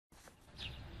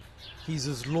He's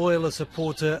as loyal a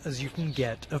supporter as you can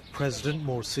get of President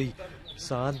Morsi.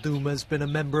 Saad Douma's been a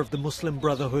member of the Muslim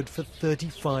Brotherhood for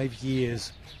 35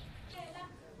 years.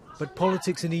 But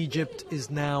politics in Egypt is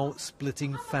now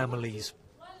splitting families.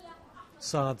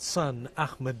 Saad's son,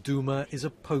 Ahmed Douma, is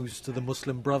opposed to the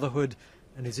Muslim Brotherhood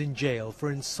and is in jail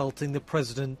for insulting the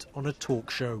president on a talk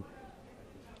show.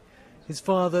 His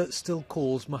father still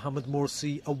calls Mohamed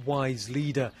Morsi a wise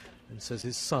leader and says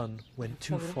his son went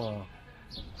too far.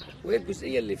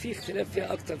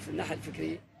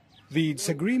 The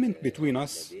disagreement between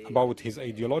us about his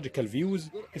ideological views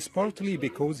is partly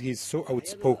because he's so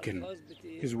outspoken.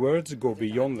 His words go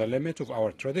beyond the limit of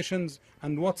our traditions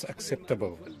and what's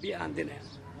acceptable.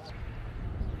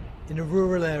 In a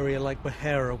rural area like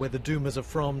Bahira, where the Doumas are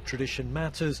from, tradition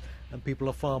matters and people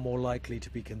are far more likely to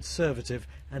be conservative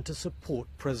and to support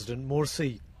President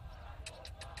Morsi.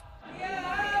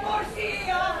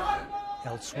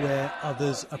 Elsewhere,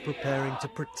 others are preparing to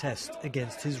protest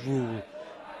against his rule.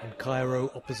 In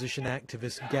Cairo, opposition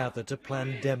activists gather to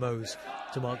plan demos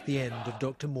to mark the end of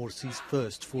Dr. Morsi's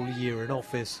first full year in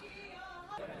office.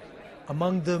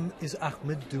 Among them is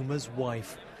Ahmed Douma's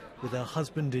wife. With her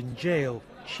husband in jail,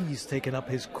 she's taken up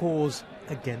his cause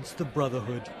against the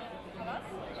Brotherhood.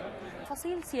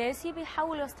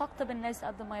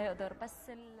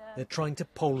 They're trying to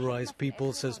polarize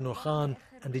people, says Nurhan,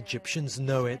 and Egyptians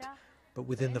know it. But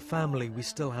within the family, we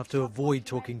still have to avoid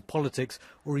talking politics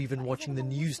or even watching the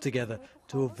news together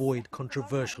to avoid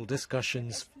controversial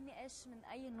discussions.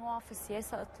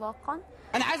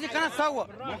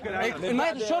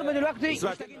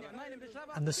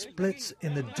 And the splits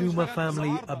in the Douma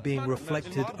family are being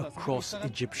reflected across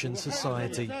Egyptian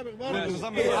society. We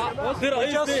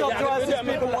just stopped to ask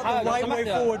these people what the right way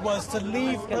forward was, to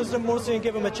leave President Morsi and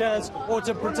give him a chance, or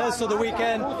to protest for the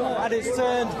weekend, and it's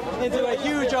turned into a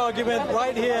huge argument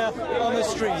right here on the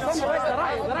streets.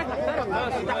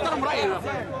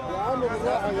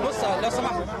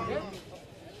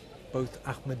 Both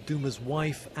Ahmed Douma's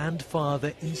wife and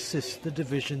father insist the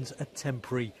divisions are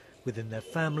temporary within their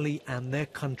family and their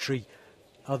country.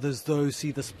 Others, though,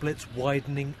 see the splits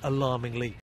widening alarmingly.